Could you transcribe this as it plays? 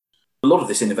A lot of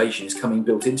this innovation is coming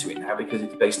built into it now because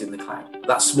it's based in the cloud.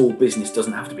 That small business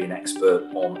doesn't have to be an expert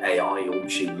on AI or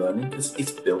machine learning because it's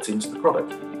built into the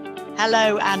product.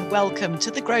 Hello and welcome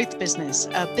to The Growth Business,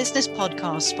 a business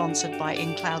podcast sponsored by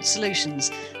InCloud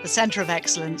Solutions, the Centre of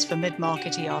Excellence for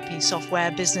Mid-Market ERP Software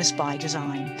Business by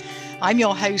Design. I'm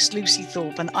your host, Lucy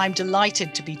Thorpe, and I'm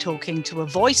delighted to be talking to a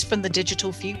voice from the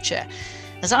digital future.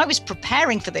 As I was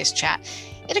preparing for this chat,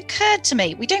 it occurred to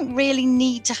me we don't really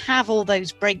need to have all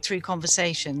those breakthrough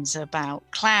conversations about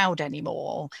cloud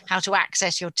anymore, how to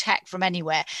access your tech from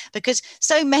anywhere, because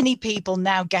so many people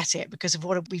now get it because of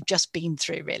what we've just been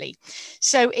through, really.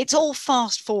 So it's all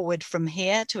fast forward from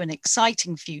here to an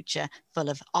exciting future full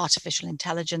of artificial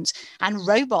intelligence and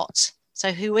robots.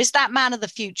 So who is that man of the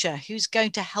future? Who's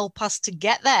going to help us to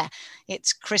get there?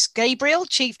 It's Chris Gabriel,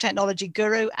 Chief Technology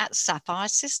Guru at Sapphire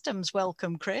Systems.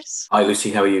 Welcome, Chris. Hi,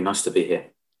 Lucy. How are you? Nice to be here.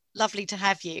 Lovely to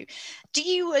have you. Do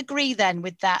you agree then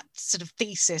with that sort of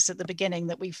thesis at the beginning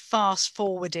that we've fast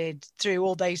forwarded through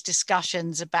all those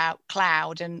discussions about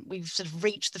cloud and we've sort of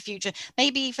reached the future,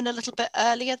 maybe even a little bit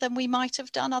earlier than we might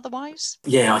have done otherwise?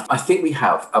 Yeah, I think we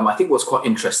have. I think what's quite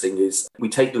interesting is we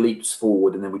take the leaps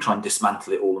forward and then we try and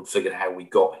dismantle it all and figure out how we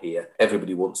got here.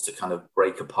 Everybody wants to kind of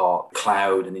break apart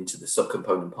cloud and into the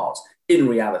subcomponent parts. In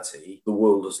reality, the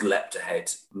world has leapt ahead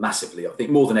massively. I think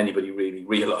more than anybody really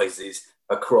realises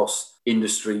across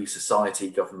industry, society,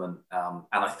 government. And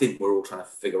I think we're all trying to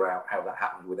figure out how that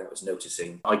happened without us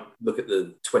noticing. I look at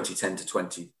the 2010 to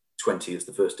 2020 as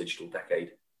the first digital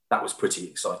decade. That was pretty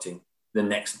exciting. The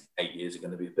next 8 years are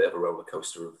going to be a bit of a roller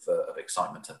coaster of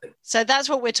excitement, I think. So that's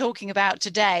what we're talking about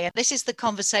today. This is the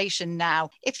conversation now.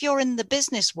 If you're in the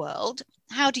business world,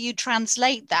 how do you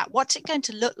translate that? What's it going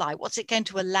to look like? What's it going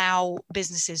to allow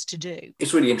businesses to do?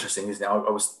 It's really interesting, isn't it?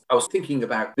 I was thinking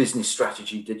about business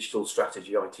strategy, digital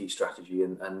strategy, IT strategy,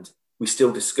 and we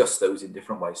still discuss those in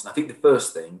different ways. And I think the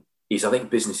first thing is I think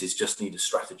businesses just need a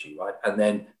strategy, right? And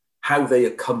then how they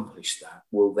accomplish that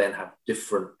will then have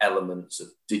different elements of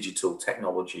digital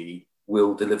technology,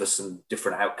 will deliver some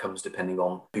different outcomes depending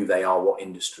on who they are, what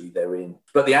industry they're in.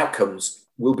 But the outcomes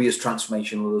will be as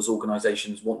transformational as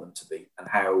organizations want them to be. And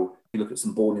how you look at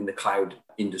some born in the cloud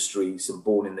industries, some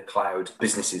born in the cloud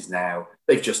businesses now,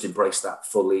 they've just embraced that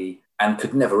fully and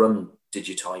could never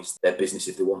undigitize their business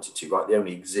if they wanted to, right? They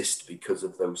only exist because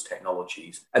of those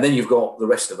technologies. And then you've got the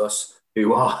rest of us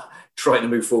who are trying to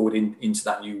move forward into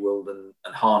that new world and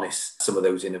harness some of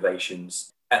those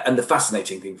innovations. And the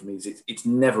fascinating thing for me is it's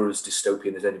never as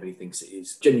dystopian as anybody thinks it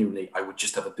is. Genuinely, I would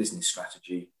just have a business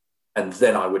strategy and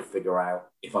then I would figure out,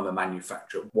 if I'm a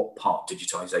manufacturer, what part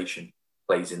digitization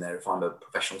plays in there. If I'm a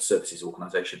professional services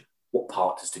organization, what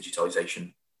part does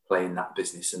digitization play in that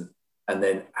business? And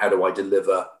then how do I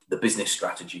deliver the business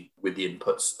strategy with the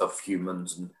inputs of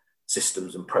humans and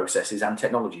systems and processes and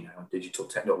technology now? Digital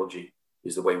technology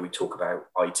is the way we talk about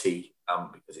IT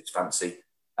because it's fancy,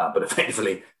 but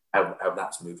effectively how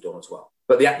that's moved on as well.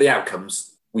 But the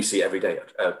outcomes we see every day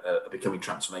are becoming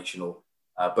transformational,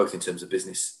 both in terms of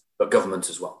business, but government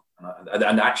as well.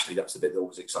 And actually, that's the bit that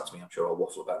always excites me. I'm sure I'll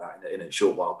waffle about that in a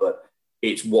short while, but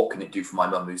it's what can it do for my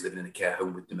mum who's living in a care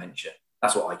home with dementia?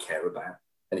 That's what I care about.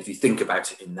 And if you think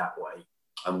about it in that way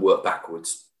and work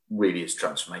backwards, really is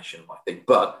transformational, I think.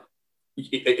 But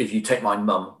if you take my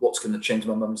mum, what's going to change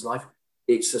my mum's life?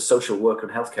 It's a social worker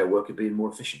and healthcare worker being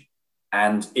more efficient.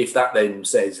 And if that then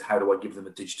says, how do I give them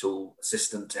a digital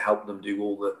assistant to help them do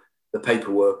all the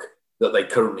paperwork that they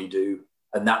currently do,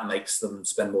 and that makes them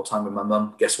spend more time with my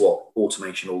mum, guess what?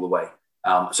 Automation all the way.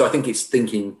 So I think it's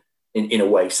thinking in a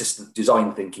way, system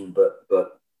design thinking,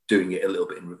 but doing it a little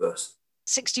bit in reverse.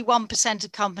 61%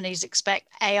 of companies expect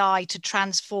AI to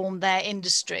transform their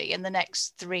industry in the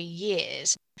next 3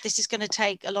 years. This is going to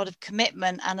take a lot of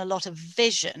commitment and a lot of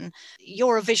vision.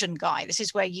 You're a vision guy. This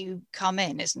is where you come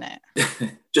in, isn't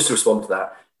it? Just to respond to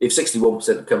that, if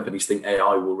 61% of companies think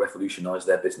AI will revolutionize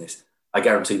their business, I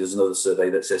guarantee there's another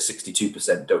survey that says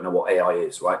 62% don't know what AI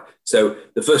is, right? So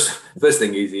the first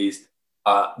thing is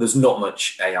there's not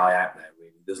much AI out there.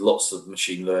 There's lots of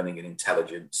machine learning and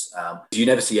intelligence. You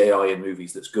never see AI in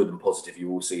movies that's good and positive. You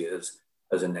will see it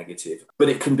as a negative. But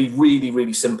it can be really,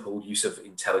 really simple use of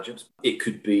intelligence. It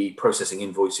could be processing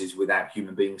invoices without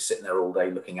human beings sitting there all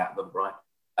day looking at them, right?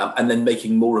 And then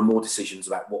making more and more decisions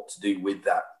about what to do with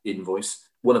that invoice.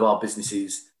 One of our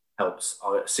businesses helps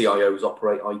our CIOs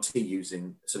operate IT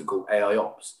using something called AI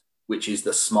Ops, which is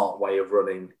the smart way of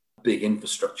running big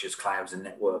infrastructures, clouds and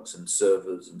networks and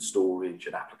servers and storage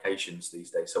and applications these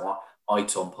days. So our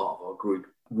ITOM part of our group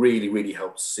really, really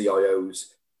helps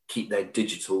CIOs keep their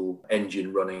digital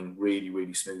engine running really,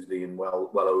 really smoothly and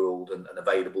well-oiled and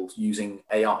available using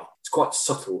AI. It's quite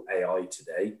subtle AI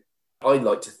today, I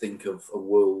like to think of a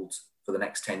world for the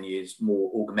next 10 years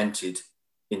more augmented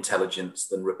intelligence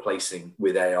than replacing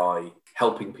with AI,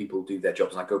 helping people do their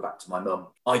jobs. And I go back to my mum.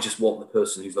 I just want the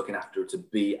person who's looking after her to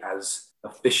be as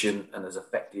efficient and as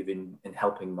effective in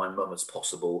helping my mum as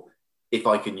possible. If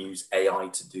I can use AI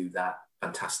to do that,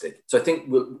 fantastic. So I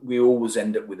think we always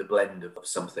end up with a blend of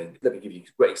something. Let me give you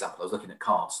a great example. I was looking at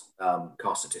car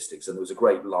statistics, and there was a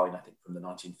great line, I think, from the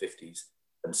 1950s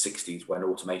and 60s when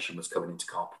automation was coming into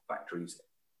car factories.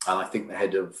 And I think the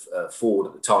head of Ford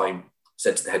at the time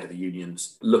said to the head of the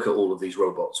unions, look at all of these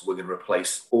robots. We're going to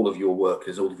replace all of your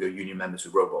workers, all of your union members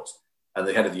with robots. And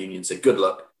the head of the union said, good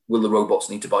luck. Will the robots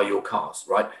need to buy your cars,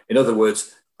 right? In other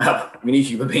words, we need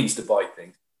human beings to buy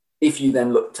things. If you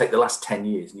then take the last 10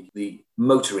 years, the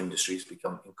motor industry has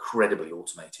become incredibly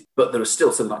automated, but there are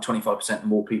still something like 25%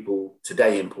 more people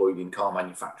today employed in car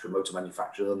manufacture, motor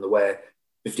manufacture than there were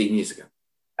 15 years ago.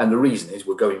 And the reason is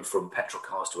we're going from petrol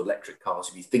cars to electric cars.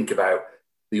 If you think about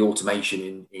the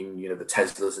automation in the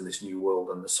Teslas in this new world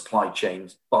and the supply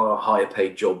chains, far higher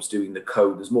paid jobs doing the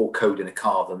code. There's more code in a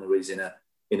car than there is in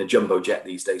a jumbo jet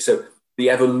these days. So the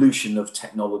evolution of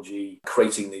technology,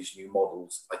 creating these new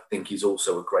models, I think is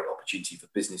also a great opportunity for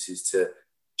businesses to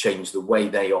change the way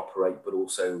they operate, but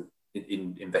also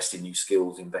invest in new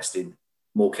skills, invest in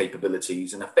more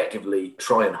capabilities, and effectively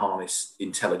try and harness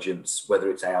intelligence,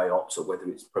 whether it's AI ops or whether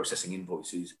it's processing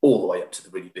invoices, all the way up to the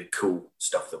really big, cool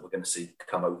stuff that we're going to see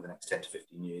come over the next 10 to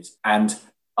 15 years. And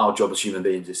our job as human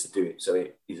beings is to do it. So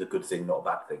it is a good thing, not a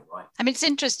bad thing, right? I mean, it's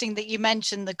interesting that you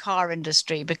mentioned the car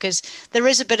industry, because there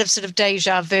is a bit of sort of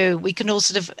deja vu. We can all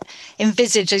sort of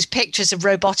envisage those pictures of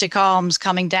robotic arms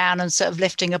coming down and sort of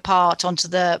lifting apart onto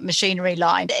the machinery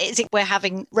line. Is it we're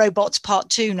having robots part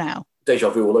 2 now?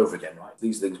 Deja vu all over again, right?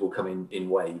 These things will come in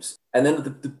waves. And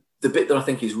then the bit that I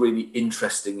think is really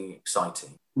interesting and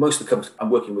exciting, most of the companies, I'm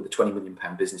working with a £20 million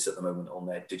business at the moment on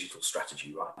their digital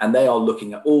strategy, right? And they are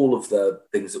looking at all of the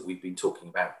things that we've been talking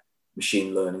about,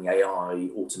 machine learning, AI,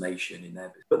 automation in their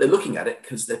business. But they're looking at it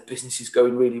because their business is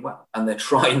going really well. And they're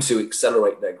trying to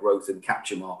accelerate their growth and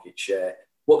capture market share.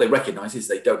 What they recognize is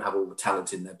they don't have all the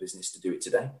talent in their business to do it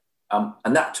today.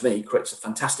 And that, to me, creates a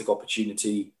fantastic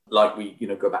opportunity. Like we,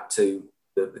 go back to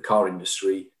the car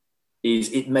industry,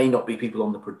 is it may not be people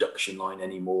on the production line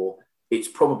anymore. It's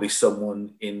probably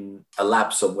someone in a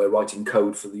lab somewhere writing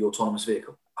code for the autonomous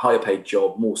vehicle. Higher paid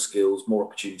job, more skills, more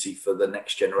opportunity for the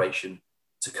next generation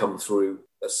to come through.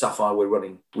 At Sapphire,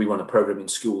 we run a program in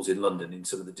schools in London in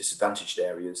some of the disadvantaged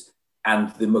areas.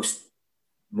 And the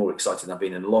more exciting I've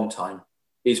been in a long time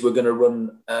is we're going to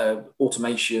run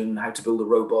automation, how to build a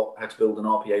robot, how to build an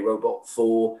RPA robot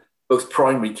for both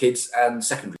primary kids and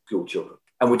secondary school children.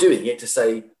 And we're doing it to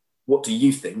say, what do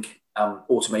you think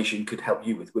automation could help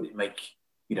you with? Would it make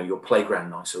your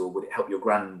playground nicer, or would it help your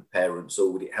grandparents,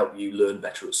 or would it help you learn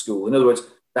better at school? In other words,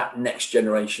 that next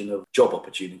generation of job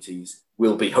opportunities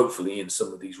will be hopefully in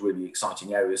some of these really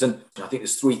exciting areas. And I think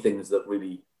there's 3 things that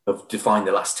really have defined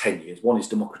the last 10 years. One is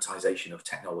democratization of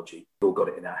technology. We've all got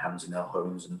it in our hands, in our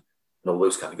homes, and all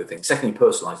those kind of good things. Secondly,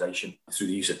 personalization through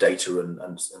the use of data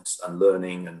and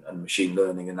learning and machine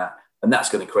learning and that. And that's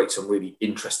going to create some really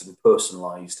interesting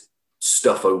personalized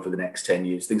stuff over the next 10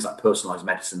 years. Things like personalized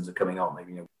medicines are coming out,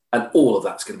 maybe, and all of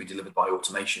that's going to be delivered by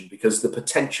automation, because the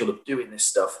potential of doing this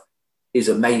stuff is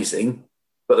amazing,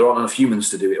 but there aren't enough humans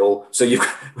to do it all. So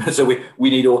we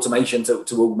need automation to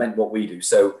augment what we do.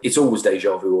 So it's always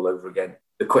deja vu all over again.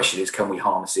 The question is, can we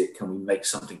harness it? Can we make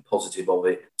something positive of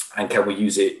it? And can we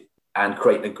use it and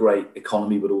create a great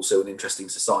economy, but also an interesting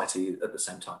society at the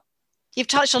same time? You've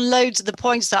touched on loads of the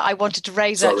points that I wanted to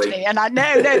raise, Sorry. actually. And I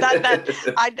know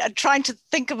that I'm trying to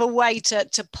think of a way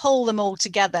to pull them all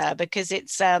together, because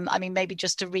it's, maybe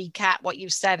just to recap what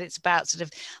you've said, it's about sort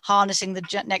of harnessing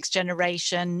the next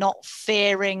generation, not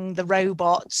fearing the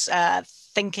robots,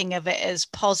 thinking of it as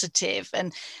positive,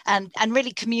 and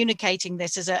really communicating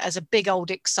this as a big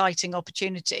old exciting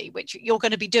opportunity, which you're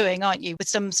going to be doing, aren't you, with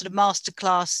some sort of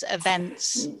masterclass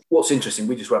events? What's interesting,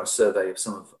 we just ran a survey of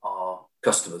some of our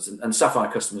customers, and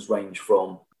Sapphire customers range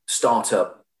from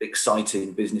startup,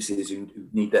 exciting businesses who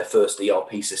need their first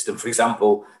ERP system, for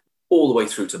example, all the way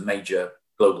through to major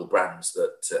global brands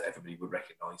that everybody would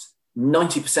recognize.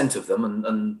 90% of them,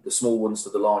 and the small ones to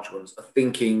the large ones, are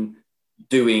thinking,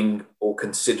 doing, or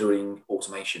considering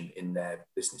automation in their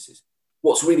businesses.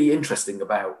 What's really interesting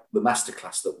about the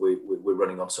masterclass that we're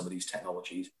running on some of these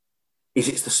technologies is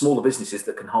it's the smaller businesses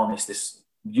that can harness this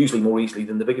usually more easily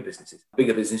than the bigger businesses.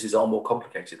 Bigger businesses are more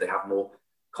complicated. They have more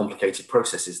complicated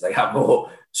processes. They have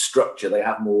more structure. They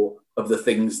have more of the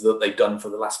things that they've done for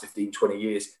the last 15, 20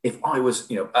 years. If I was,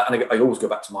 and I always go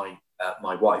back to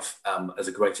my wife as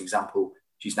a great example.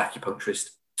 She's an acupuncturist,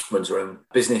 runs her own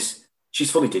business.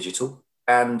 She's fully digital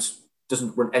and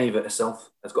doesn't run any of it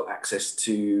herself, has got access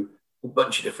to a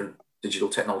bunch of different digital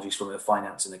technologies, from her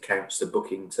finance and accounts to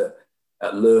booking to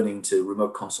learning to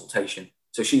remote consultation.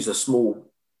 So she's a small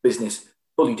business,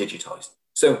 fully digitized.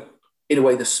 So in a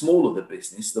way, the smaller the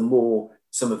business, the more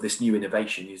some of this new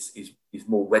innovation is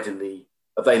more readily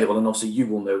available. And obviously you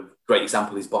will know, great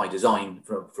example is By Design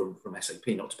from SAP,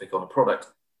 not to pick on a product,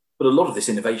 but a lot of this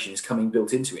innovation is coming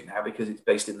built into it now because it's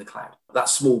based in the cloud. That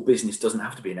small business doesn't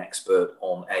have to be an expert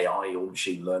on AI or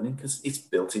machine learning because it's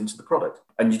built into the product.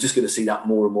 And you're just going to see that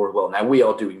more and more as well. Now we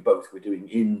are doing both. We're doing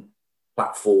in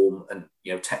platform and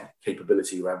tech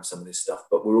capability around some of this stuff,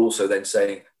 but we're also then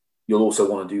saying you'll also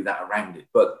want to do that around it.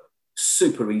 But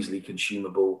super easily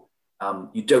consumable.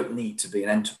 You don't need to be an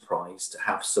enterprise to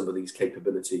have some of these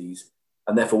capabilities.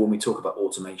 And therefore, when we talk about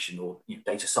automation or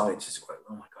data scientists,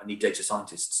 oh my God, I need data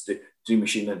scientists to do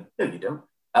machine learning. No, you don't.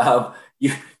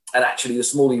 And actually, the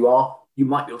smaller you are, you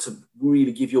might be able to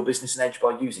really give your business an edge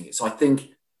by using it. So I think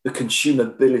the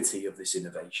consumability of this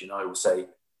innovation, I will say,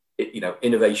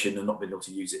 innovation and not being able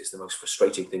to use it is the most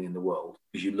frustrating thing in the world,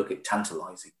 because you look at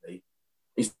tantalizingly,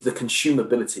 is the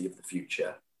consumability of the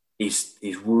future is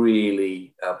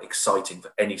really exciting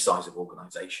for any size of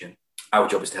organization. Our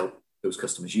job is to help those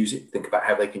customers use it, think about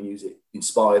how they can use it,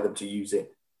 inspire them to use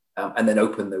it, and then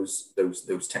open those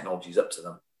technologies up to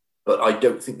them. But I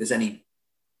don't think there's any,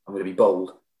 I'm going to be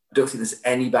bold, I don't think there's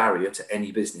any barrier to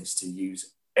any business to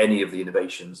use any of the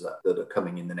innovations that are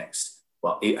coming in the next,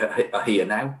 are here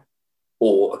now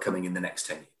or are coming in the next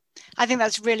 10 years. I think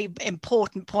that's a really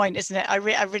important point, isn't it? I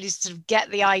really sort of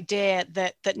get the idea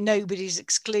that nobody's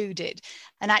excluded.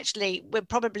 And actually, we're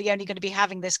probably only going to be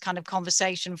having this kind of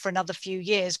conversation for another few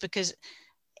years, because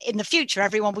in the future,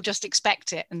 everyone will just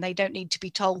expect it and they don't need to be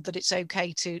told that it's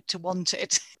okay to want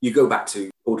it. You go back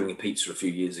to ordering a pizza a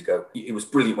few years ago. It was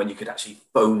brilliant when you could actually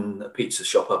phone a pizza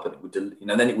shop up and it would,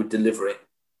 then it would deliver it.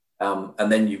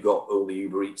 And then you've got all the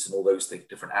Uber Eats and all those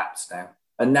different apps now.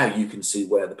 And now you can see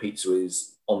where the pizza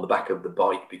is on the back of the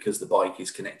bike, because the bike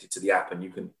is connected to the app and you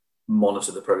can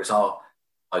monitor the progress.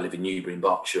 I live in Newbury in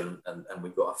Berkshire, and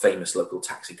we've got a famous local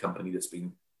taxi company that's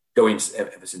been going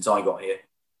ever since I got here.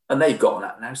 And they've got an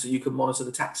app now, so you can monitor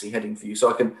the taxi heading for you. So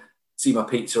I can see my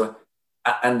pizza.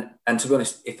 And to be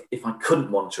honest, if I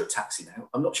couldn't monitor a taxi now,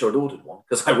 I'm not sure I'd ordered one,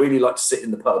 because I really like to sit in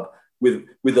the pub with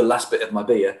the last bit of my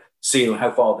beer, seeing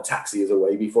how far the taxi is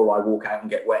away before I walk out and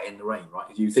get wet in the rain, right?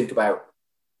 If you think about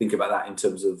that in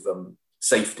terms of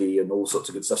safety and all sorts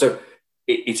of good stuff. So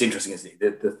it's interesting, isn't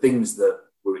it? The things that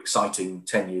were exciting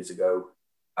 10 years ago.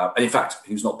 And in fact,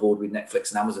 who's not bored with Netflix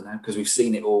and Amazon now? Because we've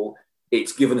seen it all.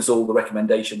 It's given us all the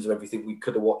recommendations of everything we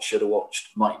could have watched, should have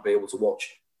watched, might be able to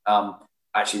watch.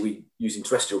 Actually, we're using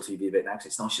terrestrial TV a bit now, because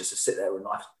it's nice just to sit there and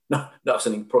not have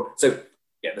something. So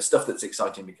yeah, the stuff that's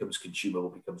exciting becomes consumable,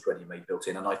 becomes ready-made, built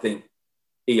in. And I think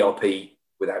ERP,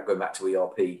 without going back to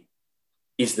ERP,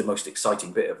 is the most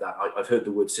exciting bit of that. I've heard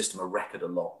the word system of record a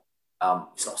lot.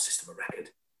 It's not a system of record.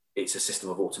 It's a system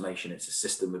of automation. It's a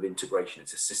system of integration.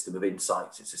 It's a system of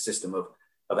insights. It's a system of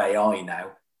AI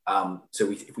now.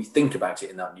 So if we think about it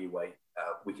in that new way,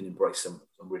 we can embrace some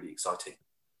really exciting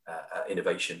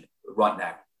innovation right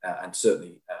now, and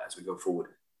certainly as we go forward,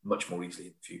 much more easily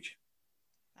in the future.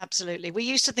 Absolutely. We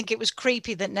used to think it was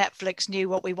creepy that Netflix knew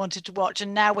what we wanted to watch,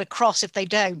 and now we're cross if they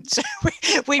don't. So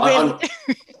we really...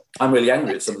 I'm really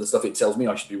angry at some of the stuff it tells me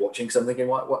I should be watching, because I'm thinking,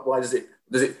 why does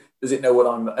it know what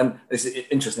I'm... And it's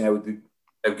interesting how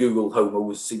Google Home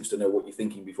always seems to know what you're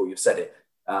thinking before you've said it,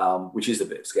 which is a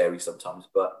bit scary sometimes.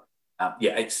 But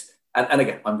yeah, it's... And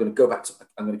again, I'm going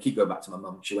to keep going back to my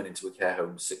mum. She went into a care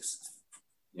home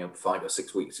 5 or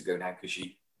 6 weeks ago now, because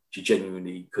she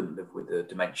genuinely couldn't live with the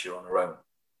dementia on her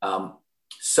own.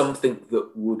 Something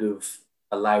that would have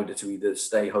allowed her to either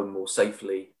stay home more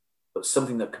safely, but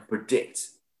something that can predict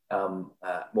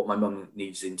what my mum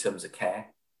needs in terms of care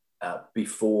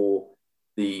before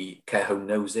the care home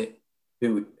knows it.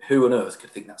 Who on earth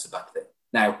could think that's a bad thing?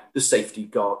 Now, the safety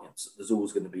guardians, there's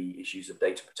always going to be issues of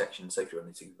data protection and safety or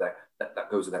anything that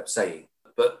goes without saying.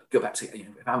 But go back to,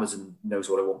 if Amazon knows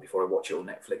what I want before I watch it, or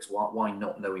Netflix, why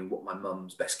not knowing what my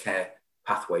mum's best care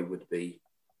pathway would be?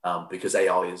 Because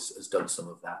AI has done some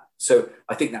of that. So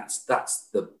I think that's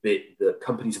the bit that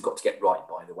companies have got to get right,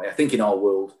 by the way. I think in our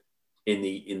world, in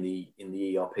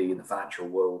the ERP, in the financial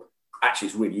world, actually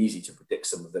it's really easy to predict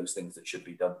some of those things that should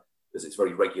be done, because it's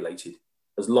very regulated.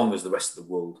 As long as the rest of the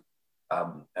world,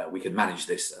 we can manage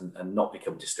this and not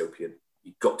become dystopian,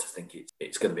 you've got to think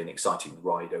it's going to be an exciting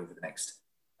ride over the next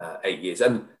 8 years.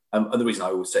 And the reason I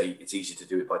always say it's easy to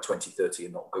do it by 2030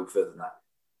 and not go further than that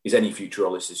is any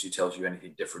futurologist who tells you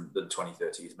anything different than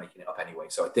 2030 is making it up anyway.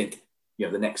 So I think,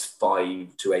 the next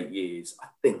 5 to 8 years, I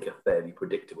think, are fairly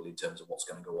predictable in terms of what's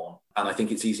going to go on. And I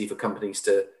think it's easy for companies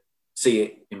to see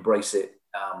it, embrace it,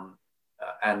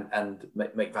 and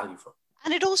make value from it.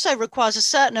 And it also requires a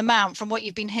certain amount, from what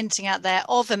you've been hinting at there,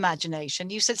 of imagination.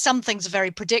 You said some things are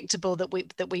very predictable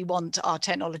that we want our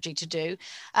technology to do.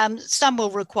 Some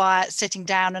will require sitting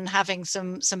down and having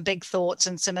some big thoughts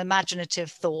and some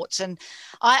imaginative thoughts. And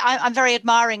I'm very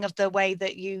admiring of the way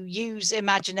that you use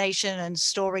imagination and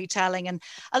storytelling and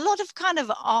a lot of kind of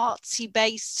artsy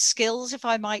based skills, if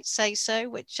I might say so,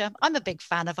 which I'm a big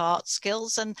fan of art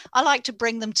skills, and I like to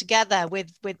bring them together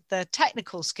with the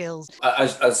technical skills.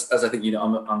 As I think,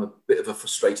 I'm a bit of a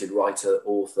frustrated writer,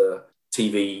 author,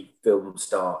 TV, film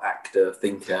star, actor,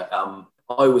 thinker. I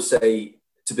always say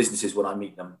to businesses when I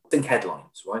meet them, think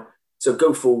headlines, right? So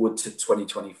go forward to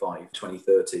 2025,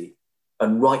 2030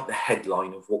 and write the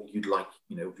headline of what you'd like,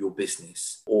 of your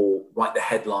business, or write the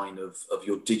headline of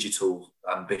your digital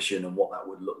ambition and what that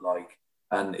would look like.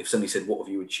 And if somebody said, what have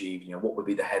you achieved? What would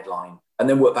be the headline? And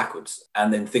then work backwards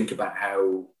and then think about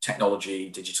how technology,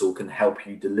 digital can help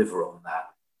you deliver on that.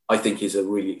 I think is a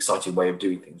really exciting way of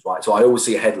doing things, right? So I always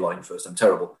see a headline first. I'm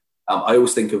terrible. I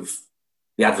always think of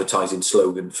the advertising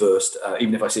slogan first,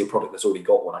 even if I see a product that's already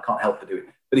got one, I can't help but do it.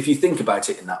 But if you think about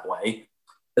it in that way,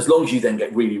 as long as you then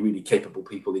get really, really capable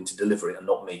people in to deliver it and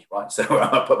not me, right? So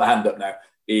I put my hand up now,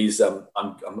 is I'm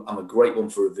a great one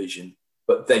for a vision,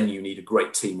 but then you need a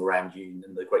great team around you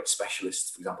and the great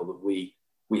specialists, for example, that we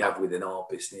have within our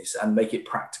business, and make it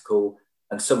practical.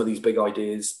 And some of these big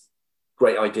ideas,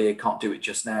 great idea, can't do it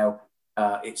just now.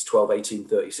 It's 12, 18,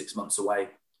 36 months away.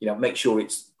 Make sure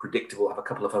it's predictable, have a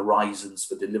couple of horizons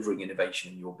for delivering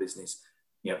innovation in your business.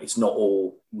 It's not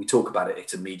all, we talk about it,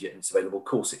 it's immediate and it's available. Of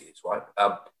course it is, right?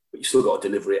 But you've still got to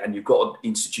deliver it, and you've got to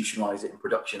institutionalize it and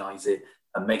productionize it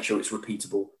and make sure it's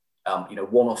repeatable.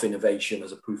 One-off innovation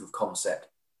as a proof of concept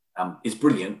is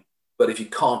brilliant, but if you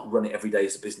can't run it every day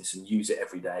as a business and use it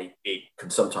every day, it can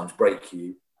sometimes break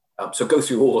you. So go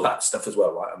through all of that stuff as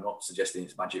well, right? I'm not suggesting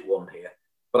it's magic wand here,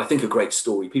 but I think a great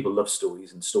story, people love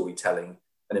stories and storytelling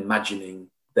and imagining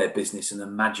their business and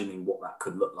imagining what that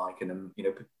could look like. And, I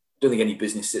don't think any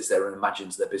business sits there and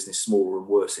imagines their business smaller and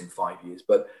worse in 5 years,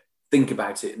 but think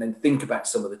about it and then think about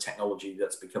some of the technology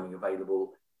that's becoming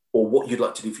available, or what you'd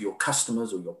like to do for your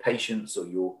customers or your patients or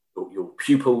your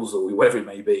pupils or whatever it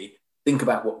may be. Think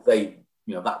about what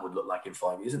that would look like in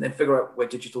 5 years, and then figure out where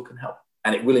digital can help.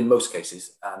 And it will in most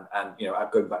cases. And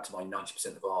going back to my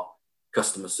 90% of our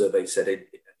customer survey said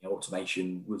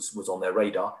automation was on their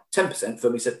radar. 10%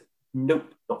 firmly said,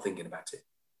 nope, not thinking about it.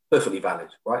 Perfectly valid,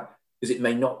 right? Because it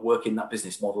may not work in that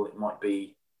business model. It might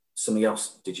be something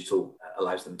else digital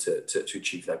allows them to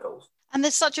achieve their goals. And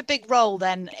there's such a big role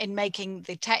then in making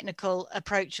the technical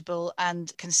approachable and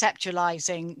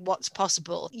conceptualizing what's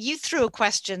possible. You threw a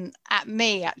question at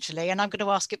me, actually, and I'm going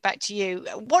to ask it back to you.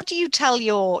 What do you tell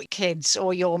your kids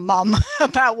or your mum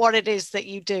about what it is that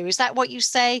you do? Is that what you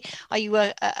say? Are you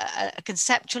a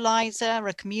conceptualizer,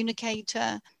 a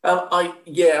communicator? To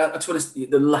be honest,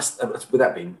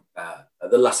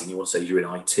 the last thing you want to say is you're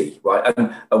in IT, right?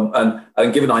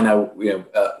 And given I know,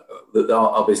 that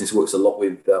our business works a lot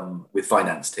with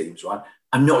finance teams, right?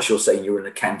 I'm not sure saying you're an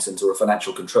accountant or a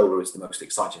financial controller is the most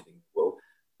exciting thing in the world.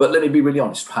 But let me be really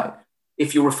honest, right?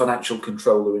 If you're a financial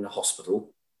controller in a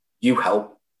hospital, you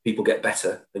help people get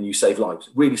better and you save lives.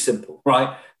 Really simple,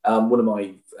 right? One of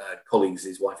my colleagues,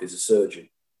 his wife is a surgeon,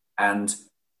 and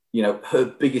her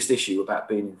biggest issue about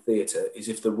being in theatre is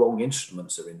if the wrong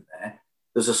instruments are in there,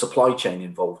 there's a supply chain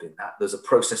involved in that. There's a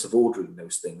process of ordering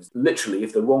those things. Literally,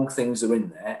 if the wrong things are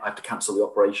in there, I have to cancel the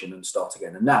operation and start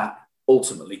again. And that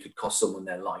ultimately could cost someone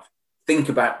their life. Think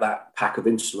about that pack of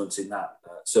instruments in that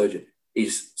surgeon.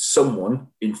 Is someone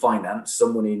in finance,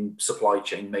 someone in supply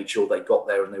chain made sure they got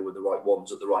there and they were the right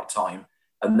ones at the right time.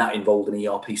 And that involved an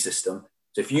ERP system.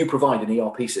 So if you provide an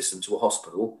ERP system to a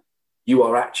hospital, you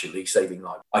are actually saving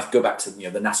lives. I go back to the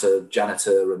NASA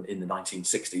janitor in the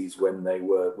 1960s when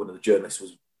one of the journalists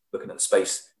was looking at the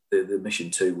space, the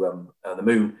mission to the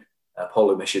moon,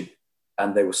 Apollo mission,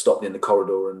 and they were stopped in the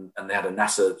corridor and they had a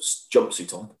NASA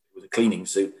jumpsuit on. It was a cleaning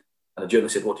suit, and the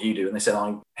journalist said, "What do you do?" And they said,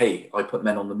 "I put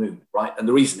men on the moon," right? And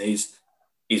the reason is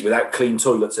without clean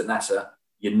toilets at NASA,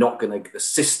 you're not going to, the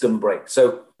system breaks.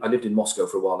 So I lived in Moscow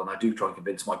for a while, and I do try and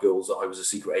convince my girls that I was a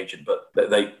secret agent, but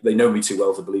they know me too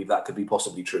well to believe that could be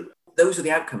possibly true. Those are the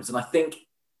outcomes. And I think,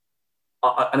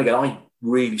 and again, I'm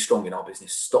really strong in our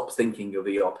business. Stop thinking of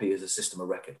ERP as a system of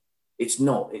record. It's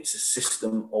not. It's a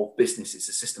system of business. It's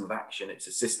a system of action. It's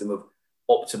a system of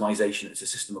optimization. It's a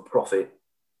system of profit.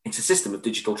 It's a system of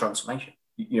digital transformation.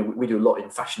 we do a lot in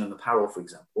fashion and apparel, for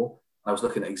example. I was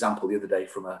looking at an example the other day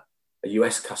from a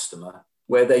US customer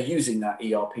where they're using that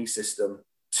ERP system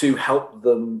to help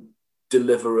them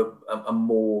deliver a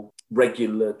more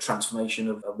regular transformation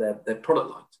of their product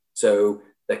lines. So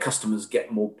their customers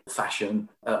get more fashion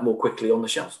more quickly on the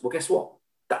shelves. Well, guess what?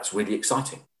 That's really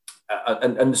exciting.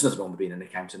 And there's nothing wrong with being an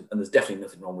accountant, and there's definitely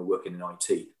nothing wrong with working in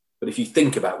IT. But if you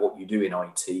think about what you do in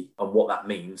IT and what that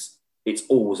means, it's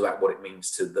always about what it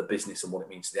means to the business and what it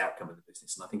means to the outcome of the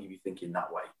business. And I think if you think in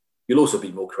that way, you'll also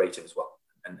be more creative as well.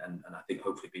 And I think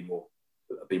hopefully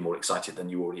be more excited than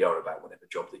you already are about whatever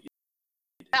job that you do.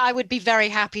 I would be very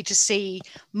happy to see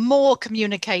more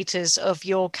communicators of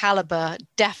your caliber,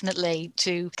 definitely,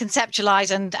 to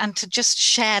conceptualize and to just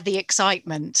share the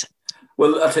excitement.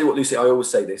 Well, I'll tell you what, Lucy, I always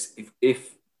say this.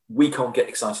 If we can't get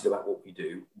excited about what we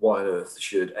do, why on earth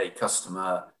should a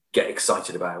customer get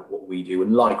excited about what we do?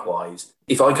 And likewise,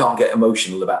 if I can't get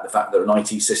emotional about the fact that an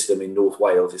IT system in North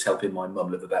Wales is helping my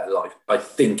mum live a better life, I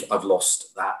think I've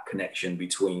lost that connection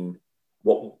between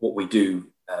what we do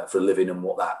for a living and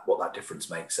what that difference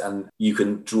makes. And you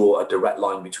can draw a direct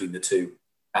line between the two,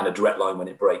 and a direct line when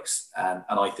it breaks. And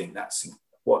I think that's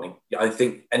I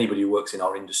think anybody who works in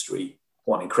our industry,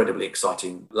 what an incredibly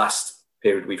exciting last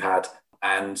period we've had.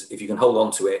 And if you can hold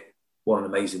on to it, what an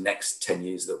amazing next 10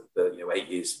 years, 8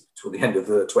 years till the end of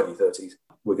the 2030s,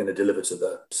 we're going to deliver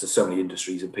to so many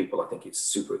industries and people. I think it's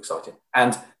super exciting.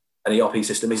 And an ERP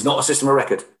system is not a system of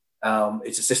record.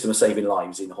 It's a system of saving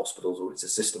lives in hospitals, or it's a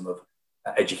system of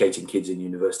educating kids in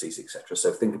universities, etc.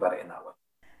 So think about it in that way.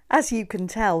 As you can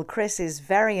tell, Chris is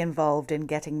very involved in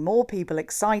getting more people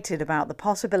excited about the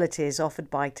possibilities offered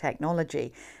by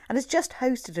technology, and has just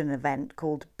hosted an event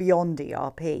called Beyond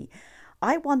ERP.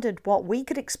 I wondered what we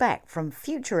could expect from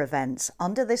future events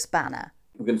under this banner.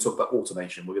 We're going to talk about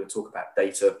automation. We're going to talk about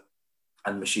data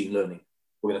and machine learning.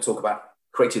 We're going to talk about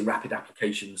creating rapid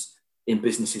applications in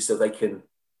businesses so they can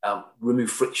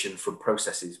remove friction from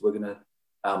processes. We're going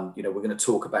to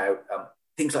talk about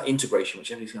things like integration, which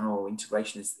everybody's going, oh,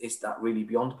 integration, is that really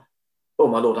beyond? Oh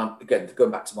my Lord, again, going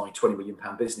back to my £20 million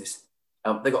business,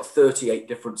 they've got 38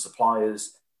 different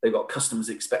suppliers. They've got customers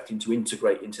expecting to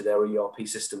integrate into their ERP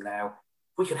system now.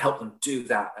 We can help them do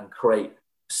that and create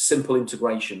a simple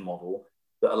integration model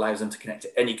that allows them to connect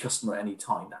to any customer at any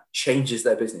time. That changes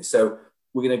their business. So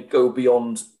we're going to go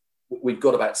beyond. We've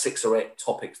got about 6 or 8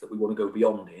 topics that we want to go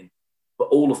beyond in, but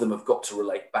all of them have got to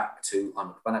relate back to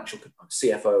I'm a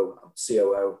CFO, I'm a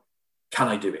COO. Can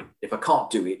I do it? If I can't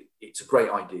do it, it's a great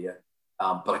idea,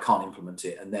 but I can't implement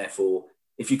it. And therefore,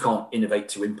 if you can't innovate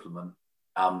to implement,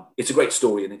 it's a great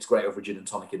story, and it's great over gin and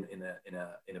tonic in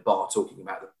a bar talking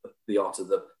about the art of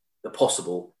the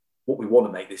possible. What we want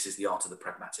to make this is the art of the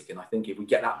pragmatic. And I think if we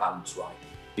get that balance right,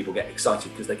 people get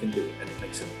excited because they can do it, and it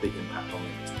makes a big impact on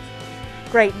their business.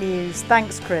 Great news.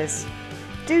 Thanks, Chris.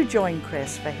 Do join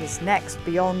Chris for his next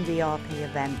Beyond ERP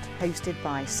event hosted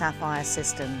by Sapphire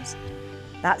Systems.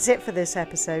 That's it for this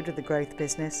episode of The Growth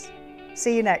Business.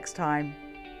 See you next time.